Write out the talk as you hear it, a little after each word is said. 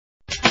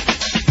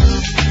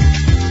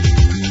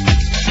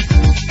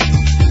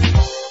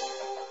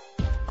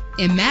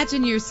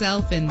Imagine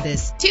yourself in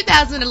this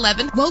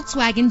 2011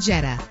 Volkswagen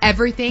Jetta.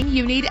 Everything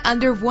you need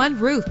under one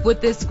roof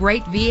with this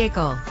great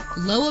vehicle.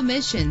 Low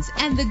emissions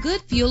and the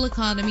good fuel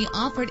economy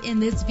offered in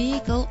this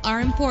vehicle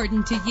are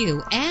important to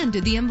you and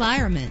to the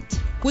environment.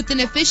 With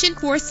an efficient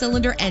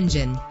 4-cylinder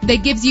engine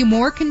that gives you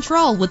more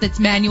control with its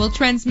manual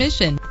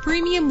transmission,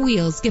 premium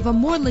wheels give a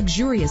more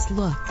luxurious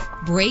look.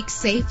 Brake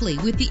safely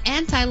with the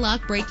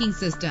anti-lock braking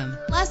system.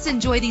 Plus,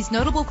 enjoy these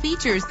notable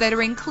features that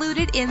are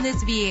included in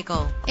this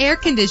vehicle: air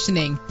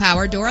conditioning,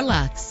 power door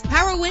locks,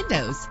 power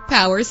windows,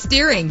 power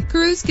steering,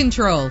 cruise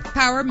control,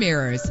 power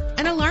mirrors,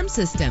 an alarm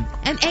system,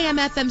 an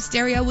AM/FM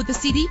stereo with a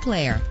CD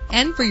player.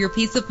 And for your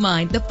peace of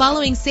mind, the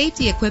following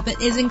safety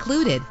equipment is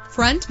included: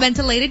 front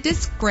ventilated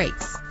disc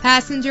brakes,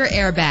 passenger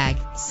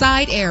airbag,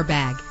 side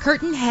airbag,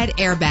 curtain head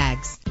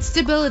airbags,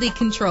 stability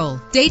control,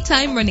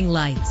 daytime running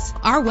lights.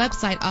 Our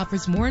website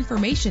offers more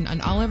information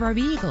on all of our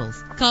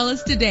vehicles. Call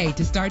us today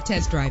to start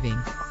test driving.